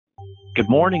Good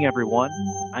morning, everyone.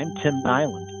 I'm Tim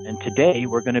Nyland, and today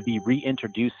we're going to be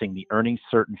reintroducing the earnings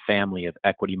certain family of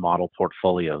equity model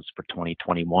portfolios for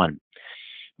 2021. And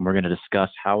we're going to discuss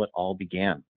how it all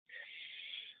began.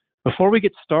 Before we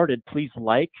get started, please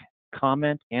like,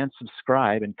 comment, and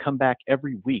subscribe, and come back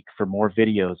every week for more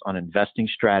videos on investing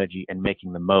strategy and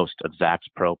making the most of Zacks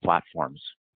Pro platforms.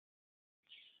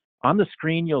 On the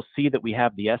screen, you'll see that we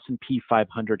have the S&P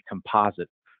 500 composite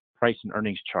price and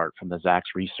earnings chart from the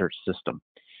Zacks research system.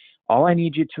 All I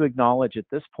need you to acknowledge at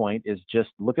this point is just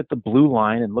look at the blue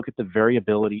line and look at the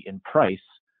variability in price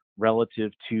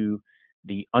relative to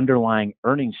the underlying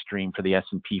earnings stream for the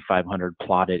S&P 500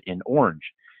 plotted in orange.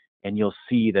 And you'll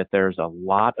see that there's a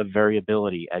lot of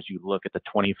variability as you look at the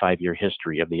 25-year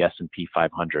history of the S&P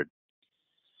 500.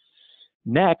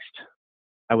 Next,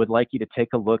 I would like you to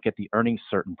take a look at the earnings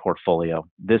certain portfolio.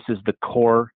 This is the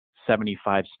core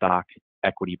 75 stock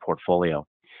equity portfolio.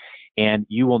 And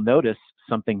you will notice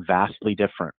something vastly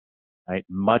different, right?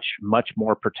 Much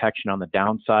more protection on the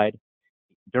downside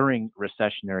during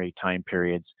recessionary time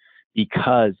periods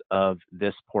because of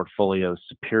this portfolio's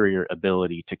superior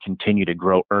ability to continue to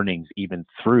grow earnings even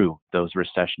through those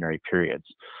recessionary periods.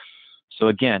 So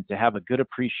again, to have a good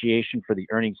appreciation for the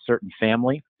earnings certain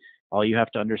family, all you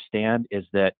have to understand is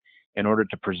that in order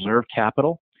to preserve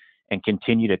capital and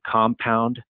continue to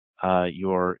compound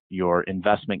your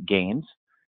investment gains,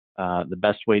 the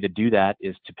best way to do that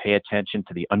is to pay attention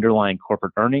to the underlying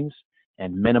corporate earnings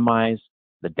and minimize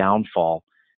the downfall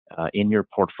in your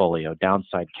portfolio,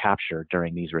 downside capture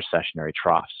during these recessionary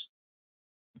troughs.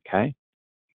 Okay?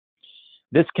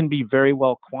 This can be very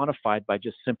well quantified by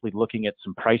just simply looking at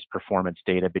some price performance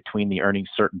data between the earnings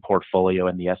certain portfolio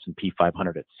and the S&P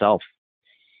 500 itself.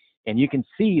 And you can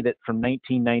see that from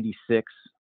 1996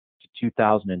 to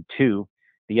 2002,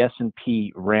 the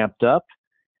S&P ramped up,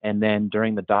 and then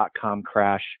during the dot-com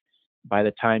crash, by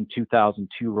the time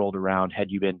 2002 rolled around,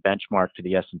 had you been benchmarked to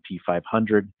the S&P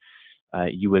 500,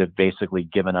 you would have basically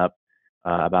given up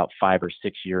about 5 or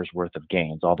 6 years worth of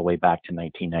gains, all the way back to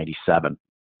 1997.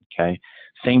 Okay,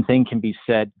 same thing can be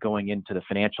said going into the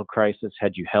financial crisis.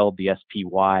 Had you held the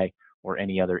SPY or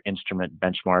any other instrument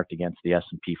benchmarked against the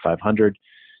S&P 500,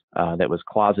 that was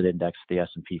closet indexed to the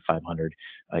S&P 500,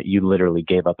 you literally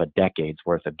gave up a decade's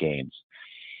worth of gains.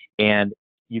 And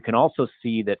you can also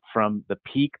see that from the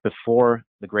peak before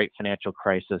the great financial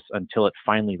crisis until it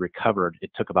finally recovered,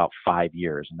 it took about 5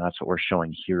 years. And that's what we're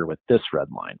showing here with this red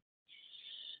line.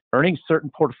 Earnings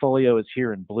certain portfolio is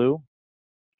here in blue.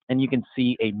 And you can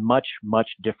see a much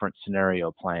different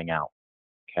scenario playing out.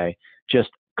 Okay, just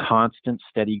constant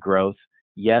steady growth.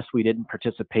 Yes, we didn't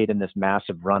participate in this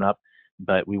massive run-up,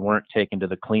 but we weren't taken to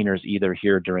the cleaners either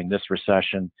here during this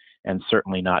recession, and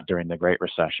certainly not during the Great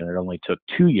Recession. It only took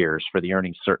 2 years for the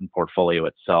earnings certain portfolio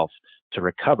itself to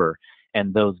recover,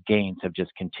 and those gains have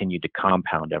just continued to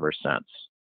compound ever since.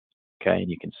 Okay,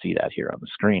 and you can see that here on the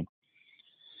screen.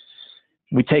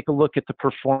 We take a look at the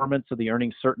performance of the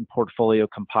earnings certain portfolio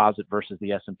composite versus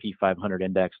the S&P 500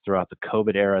 index throughout the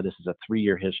COVID era. This is a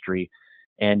 3-year history,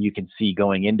 and you can see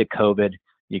going into COVID,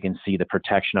 you can see the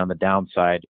protection on the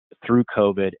downside through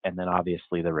COVID, and then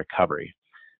obviously the recovery.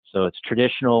 So it's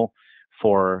traditional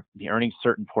for the earnings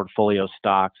certain portfolio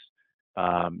stocks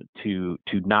to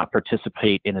not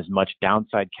participate in as much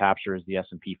downside capture as the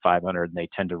S&P 500, and they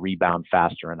tend to rebound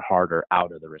faster and harder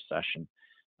out of the recession.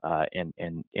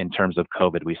 In terms of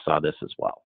COVID, we saw this as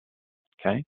well.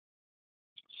 Okay.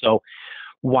 So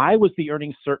why was the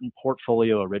earnings certain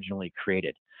portfolio originally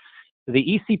created?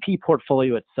 The ECP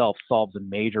portfolio itself solves a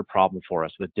major problem for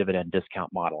us with dividend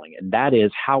discount modeling, and that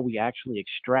is how we actually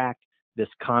extract this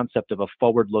concept of a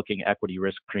forward-looking equity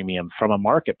risk premium from a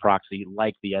market proxy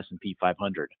like the S&P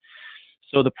 500.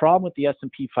 So the problem with the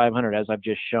S&P 500, as I've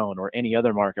just shown, or any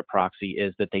other market proxy,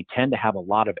 is that they tend to have a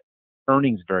lot of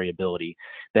earnings variability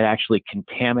that actually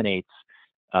contaminates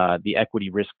the equity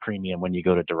risk premium when you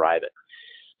go to derive it.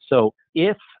 So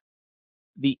if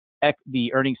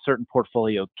the earnings certain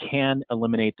portfolio can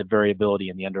eliminate the variability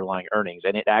in the underlying earnings,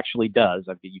 and it actually does,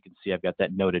 you can see I've got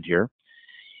that noted here,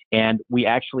 and we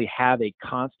actually have a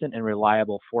constant and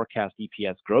reliable forecast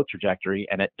EPS growth trajectory,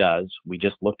 and it does, we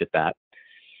just looked at that,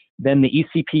 then the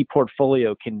ECP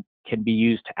portfolio can be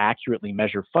used to accurately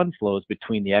measure fund flows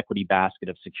between the equity basket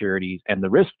of securities and the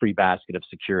risk-free basket of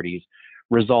securities,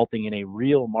 resulting in a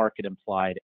real market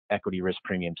implied equity risk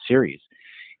premium series.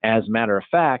 As a matter of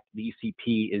fact, the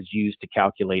ECP is used to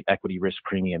calculate equity risk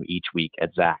premium each week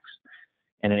at Zacks.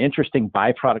 And an interesting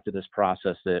byproduct of this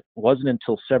process, that wasn't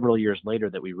until several years later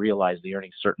that we realized the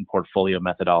earnings certain portfolio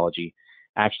methodology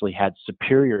actually had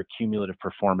superior cumulative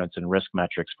performance and risk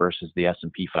metrics versus the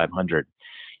S&P 500.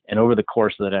 And over the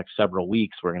course of the next several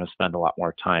weeks, we're going to spend a lot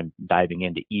more time diving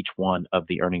into each one of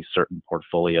the earnings certain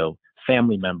portfolio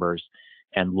family members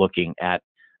and looking at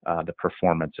the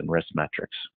performance and risk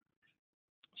metrics.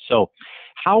 So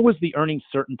how was the earnings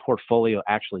certain portfolio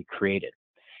actually created?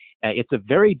 It's a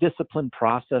very disciplined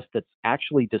process that's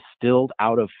actually distilled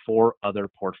out of 4 other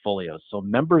portfolios. So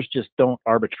members just don't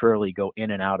arbitrarily go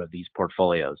in and out of these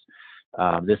portfolios.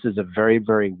 This is a very,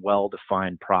 very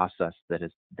well-defined process that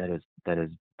has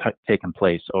taken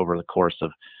place over the course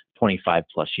of 25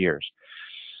 plus years.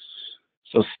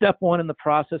 So step 1 in the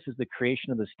process is the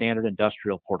creation of the standard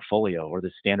industrial portfolio, or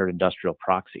the standard industrial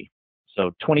proxy.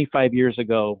 So 25 years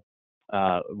ago,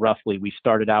 roughly, we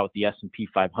started out with the S&P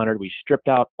 500. We stripped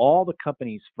out all the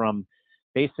companies from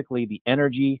basically the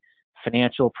energy,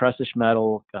 financial, precious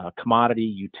metal, commodity,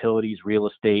 utilities, real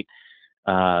estate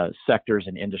sectors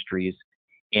and industries.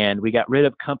 And we got rid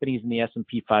of companies in the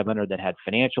S&P 500 that had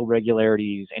financial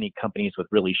regularities, any companies with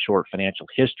really short financial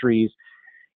histories.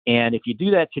 And if you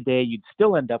do that today, you'd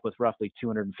still end up with roughly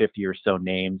 250 or so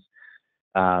names.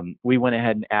 We went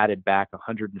ahead and added back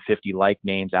 150 like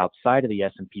names outside of the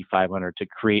S&P 500 to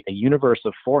create a universe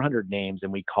of 400 names,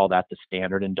 and we call that the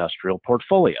standard industrial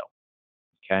portfolio.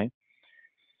 Okay.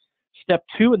 Step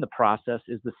 2 in the process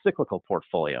is the cyclical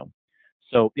portfolio.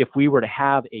 So if we were to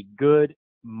have a good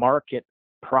market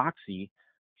proxy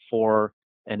for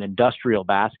an industrial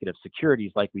basket of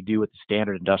securities like we do with the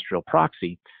standard industrial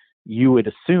proxy, you would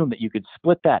assume that you could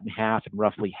split that in half, and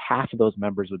roughly half of those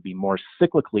members would be more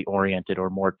cyclically oriented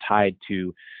or more tied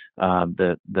to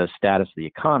the status of the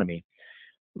economy,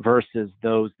 versus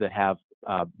those that have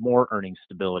more earning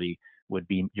stability would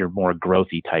be your more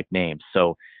growthy type names.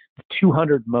 So the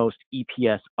 200 most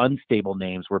EPS unstable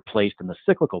names were placed in the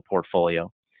cyclical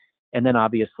portfolio. And then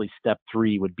obviously step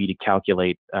 3 would be to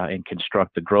calculate and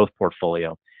construct the growth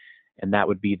portfolio. And that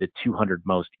would be the 200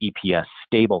 most EPS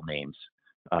stable names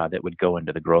that would go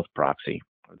into the growth proxy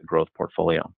or the growth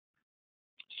portfolio.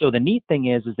 So the neat thing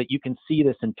is that you can see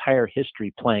this entire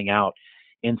history playing out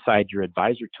inside your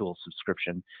Advisor Tools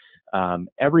subscription.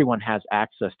 Everyone has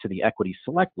access to the equity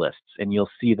select lists, and you'll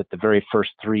see that the very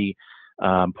first 3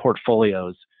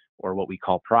 portfolios, or what we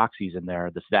call proxies in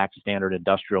there, the Zacks Standard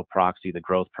Industrial Proxy, the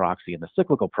Growth Proxy, and the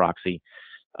Cyclical Proxy,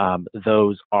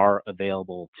 those are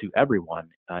available to everyone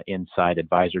inside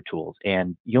Advisor Tools.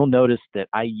 And you'll notice that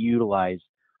I utilize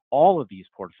all of these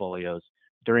portfolios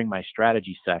during my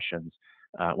strategy sessions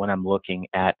when I'm looking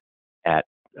at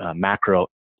macro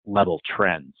level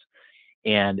trends.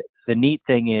 And the neat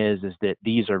thing is that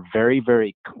these are very,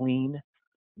 very clean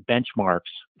benchmarks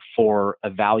for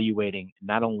evaluating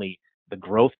not only the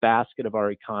growth basket of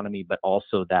our economy, but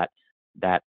also that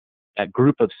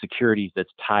group of securities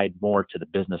that's tied more to the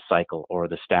business cycle or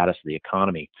the status of the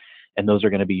economy. And those are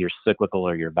going to be your cyclical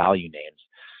or your value names.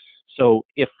 So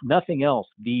if nothing else,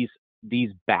 these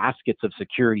baskets of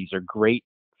securities are great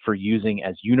for using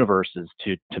as universes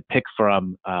to pick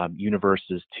from,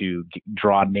 universes to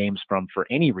draw names from for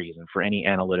any reason, for any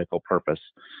analytical purpose.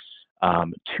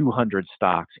 200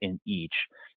 stocks in each.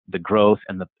 The growth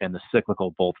and the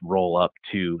cyclical both roll up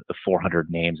to the 400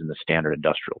 names in the standard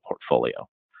industrial portfolio.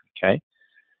 Okay.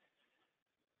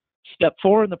 Step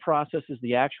 4 in the process is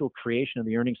the actual creation of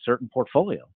the earnings certain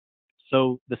portfolio.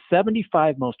 So the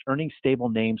 75 most earnings stable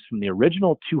names from the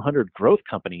original 200 growth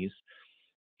companies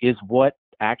is what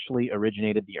actually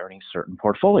originated the earnings certain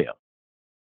portfolio.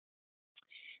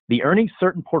 The earnings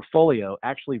certain portfolio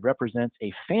actually represents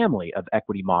a family of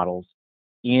equity models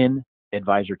in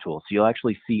Advisor Tools. So you'll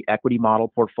actually see equity model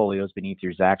portfolios beneath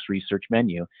your Zacks Research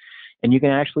menu, and you can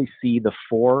actually see the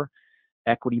 4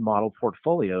 equity model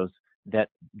portfolios that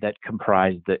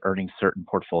comprise the earnings certain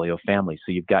portfolio family.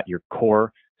 So you've got your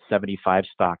core 75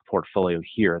 stock portfolio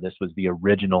here. This was the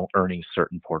original earnings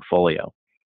certain portfolio.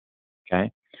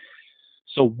 Okay.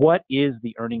 So what is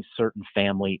the earnings certain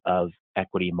family of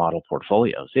equity model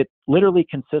portfolios? It literally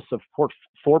consists of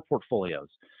 4 portfolios.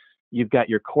 You've got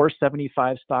your core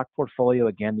 75 stock portfolio,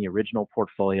 again, the original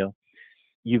portfolio.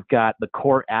 You've got the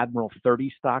core Admiral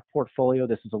 30 stock portfolio.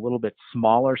 This is a little bit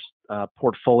smaller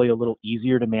portfolio, a little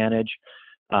easier to manage.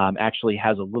 Actually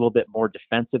has a little bit more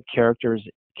defensive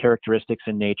characteristics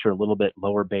in nature, a little bit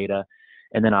lower beta.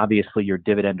 And then obviously your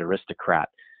Dividend Aristocrat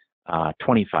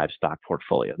 25 stock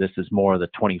portfolio. This is more of the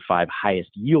 25 highest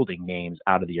yielding names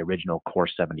out of the original core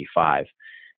 75.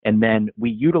 And then we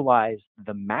utilize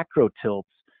the macro tilts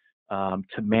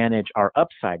to manage our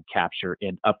upside capture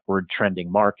in upward trending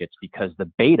markets, because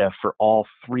the beta for all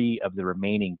 3 of the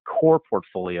remaining core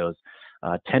portfolios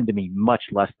tend to be much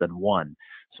less than 1.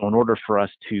 So in order for us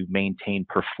to maintain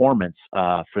performance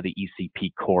for the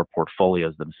ECP core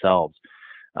portfolios themselves,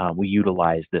 we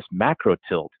utilize this macro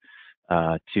tilt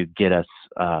to get us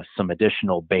some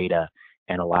additional beta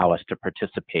and allow us to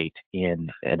participate in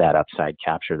that upside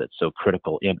capture that's so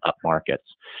critical in up markets.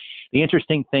 The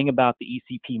interesting thing about the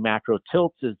ECP macro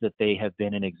tilts is that they have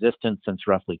been in existence since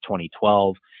roughly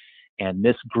 2012, and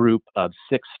this group of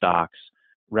 6 stocks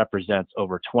represents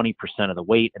over 20% of the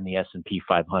weight in the S&P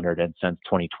 500, and since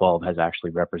 2012 has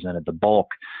actually represented the bulk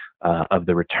of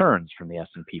the returns from the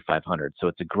S&P 500. So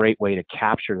it's a great way to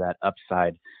capture that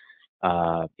upside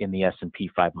in the S&P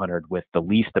 500 with the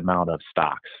least amount of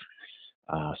stocks.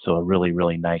 So a really,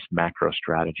 really nice macro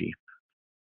strategy.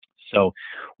 So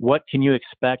what can you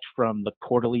expect from the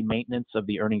quarterly maintenance of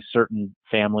the earnings certain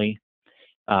family?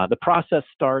 The process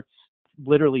starts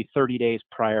literally 30 days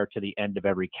prior to the end of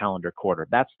every calendar quarter.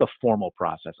 That's the formal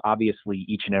process. Obviously,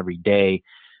 each and every day,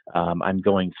 I'm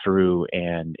going through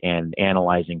and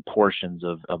analyzing portions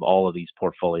of all of these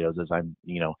portfolios as I'm,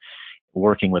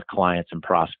 working with clients and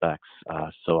prospects.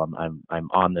 So I'm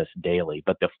on this daily.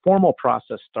 But the formal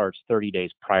process starts 30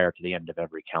 days prior to the end of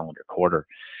every calendar quarter.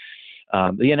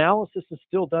 The analysis is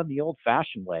still done the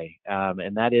old-fashioned way,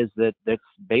 and that is that's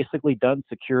basically done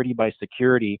security by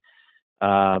security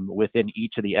within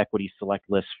each of the equity select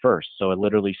lists first. So it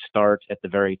literally starts at the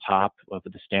very top of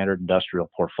the standard industrial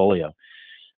portfolio.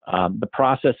 The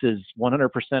process is 100%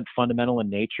 fundamental in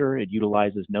nature. It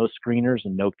utilizes no screeners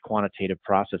and no quantitative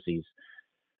processes.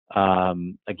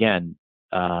 Again,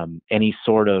 any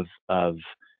sort of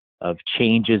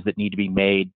changes that need to be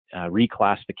made,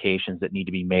 reclassifications that need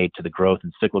to be made to the growth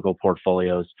and cyclical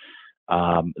portfolios,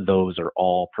 those are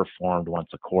all performed once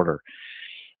a quarter.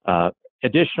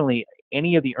 Additionally,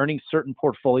 any of the earnings certain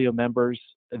portfolio members,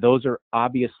 those are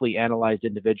obviously analyzed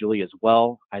individually as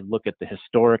well. I look at the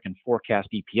historic and forecast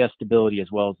EPS stability as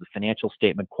well as the financial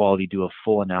statement quality, do a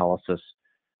full analysis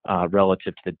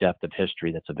relative to the depth of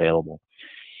history that's available.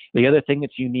 The other thing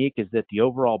that's unique is that the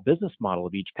overall business model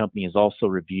of each company is also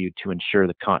reviewed to ensure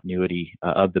the continuity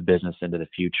of the business into the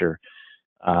future.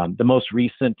 The most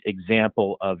recent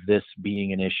example of this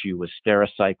being an issue was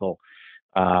Stericycle.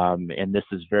 And this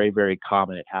is very, very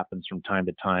common. It happens from time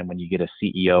to time when you get a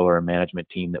CEO or a management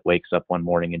team that wakes up one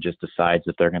morning and just decides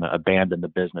that they're going to abandon the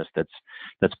business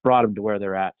that's brought them to where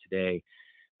they're at today.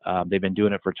 They've been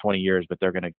doing it for 20 years, but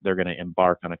they're going to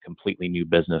embark on a completely new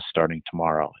business starting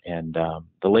tomorrow. And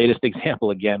the latest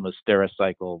example again was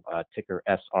Stericycle, ticker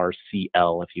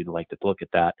SRCL. If you'd like to look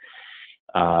at that,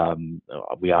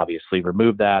 we obviously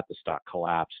removed that. The stock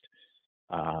collapsed.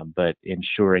 But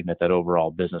ensuring that overall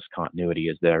business continuity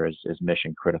is there is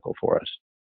mission critical for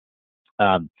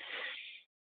us.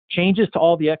 Changes to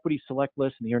all the equity select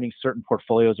lists and the earnings certain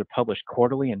portfolios are published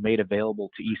quarterly and made available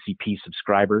to ECP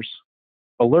subscribers.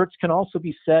 Alerts can also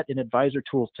be set in advisor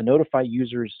tools to notify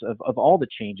users of all the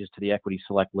changes to the equity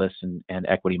select lists and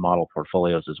equity model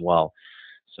portfolios as well.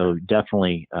 So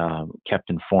definitely kept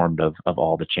informed of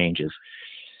all the changes.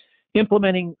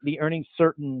 Implementing the earnings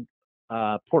certain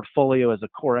portfolio as a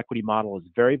core equity model is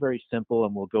very, very simple,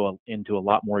 and we'll go into a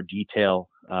lot more detail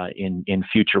in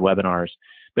future webinars.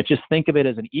 But just think of it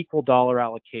as an equal dollar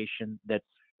allocation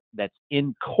that's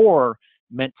in core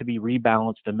meant to be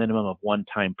rebalanced a minimum of 1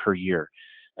 time per year.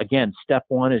 Again, step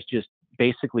 1 is just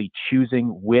basically choosing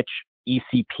which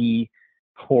ECP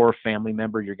core family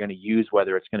member you're going to use,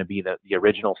 whether it's going to be the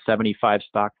original 75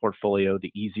 stock portfolio,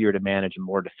 the easier to manage and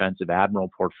more defensive Admiral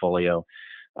portfolio,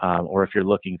 or if you're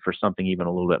looking for something even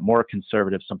a little bit more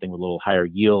conservative, something with a little higher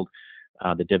yield,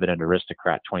 the Dividend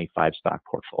Aristocrat 25 stock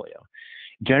portfolio.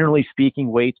 Generally speaking,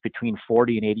 weights between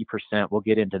 40 and 80%. We'll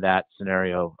get into that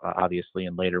scenario, obviously,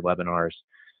 in later webinars.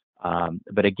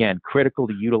 But again, critical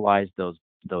to utilize those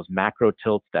macro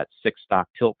tilts, that 6 stock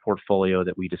tilt portfolio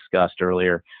that we discussed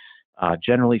earlier.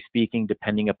 Generally speaking,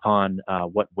 depending upon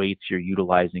what weights you're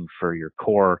utilizing for your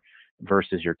core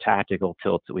versus your tactical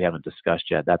tilts that we haven't discussed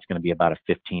yet, that's going to be about a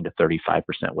 15 to 35%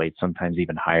 weight, sometimes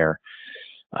even higher,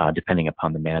 depending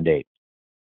upon the mandate.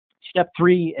 Step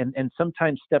 3, and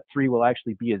sometimes step 3 will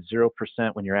actually be at 0%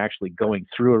 when you're actually going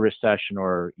through a recession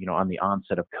or on the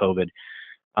onset of COVID.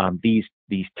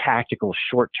 These tactical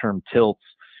short-term tilts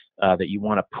that you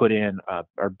want to put in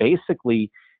are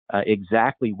basically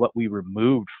exactly what we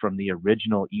removed from the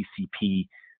original ECP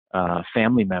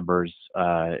family members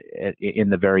in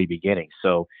the very beginning.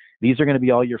 So these are going to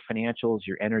be all your financials,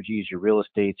 your energies, your real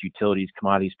estates, utilities,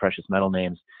 commodities, precious metal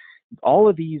names. All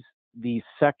of these these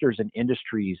sectors and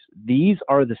industries, these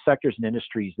are the sectors and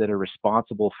industries that are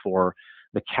responsible for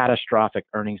the catastrophic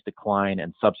earnings decline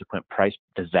and subsequent price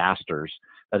disasters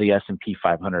of the S&P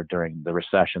 500 during the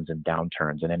recessions and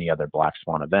downturns and any other black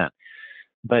swan event.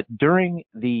 But during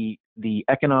the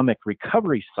economic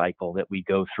recovery cycle that we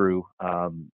go through,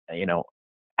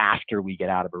 after we get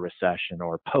out of a recession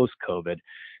or post-COVID,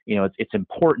 it's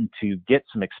important to get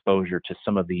some exposure to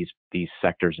some of these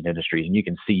sectors and industries. And you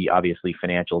can see, obviously,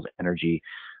 financials, energy,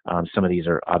 some of these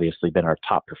are obviously been our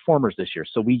top performers this year.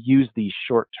 So we use these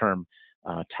short-term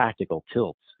tactical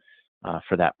tilts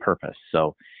for that purpose.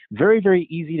 So very, very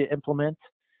easy to implement.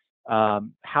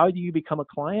 How do you become a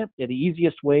client? The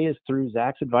easiest way is through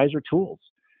Zacks Advisor Tools.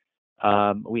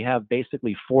 We have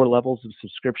basically 4 levels of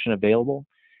subscription available.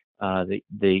 The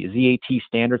ZAT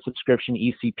standard subscription,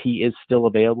 ECP, is still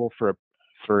available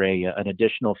for an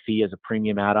additional fee as a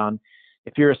premium add-on.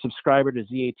 If you're a subscriber to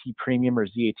ZAT Premium or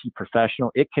ZAT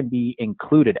Professional, it can be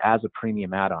included as a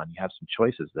premium add-on. You have some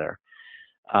choices there.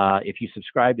 If you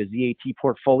subscribe to ZAT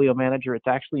Portfolio Manager, it's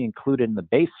actually included in the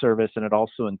base service, and it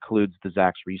also includes the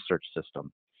Zacks Research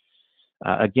System.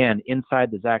 Again,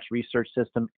 inside the Zacks Research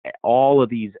System, all of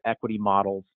these equity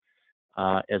models,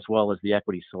 as well as the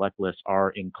equity select list, are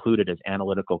included as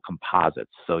analytical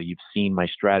composites. So you've seen my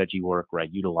strategy work where I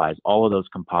utilize all of those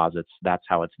composites. That's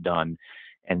how it's done.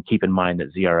 And keep in mind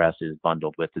that ZRS is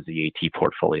bundled with the ZAT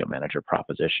Portfolio Manager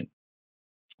proposition.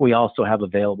 We also have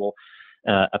available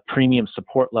a premium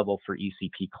support level for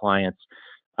ECP clients.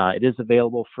 It is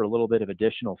available for a little bit of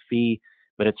additional fee,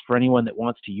 but it's for anyone that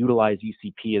wants to utilize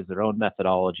ECP as their own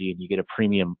methodology, and you get a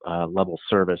premium level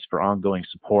service for ongoing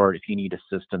support. If you need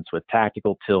assistance with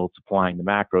tactical tilts, applying the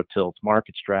macro tilts,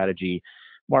 market strategy,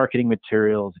 marketing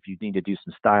materials, if you need to do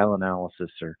some style analysis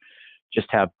or just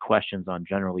have questions on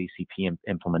general ECP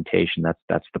implementation,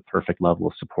 that's the perfect level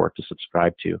of support to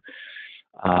subscribe to.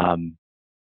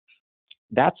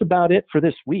 That's about it for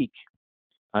this week.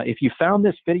 If you found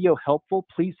this video helpful,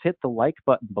 please hit the like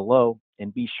button below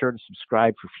and be sure to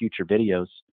subscribe for future videos.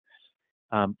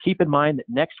 Keep in mind that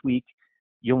next week,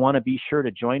 you'll want to be sure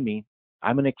to join me.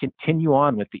 I'm going to continue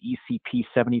on with the ECP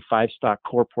 75 stock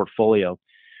core portfolio.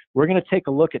 We're going to take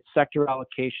a look at sector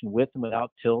allocation with and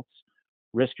without tilts,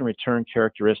 risk and return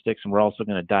characteristics, and we're also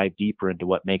going to dive deeper into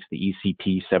what makes the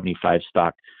ECP 75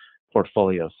 stock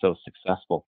portfolio so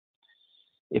successful.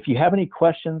 If you have any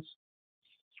questions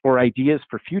or ideas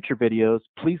for future videos,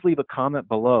 please leave a comment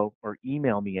below or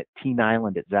email me at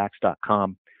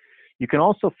tnyland@zacks.com. You can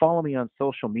also follow me on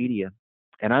social media,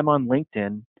 and I'm on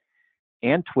LinkedIn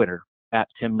and Twitter at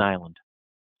Tim Nyland.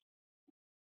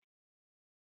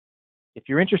 If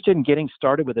you're interested in getting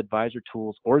started with Advisor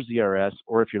Tools or ZRS,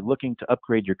 or if you're looking to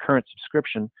upgrade your current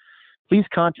subscription, please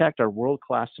contact our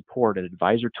world-class support at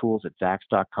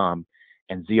advisortools@zacks.com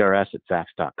and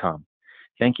ZRS@zacks.com.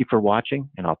 Thank you for watching,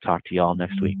 and I'll talk to you all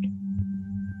next week.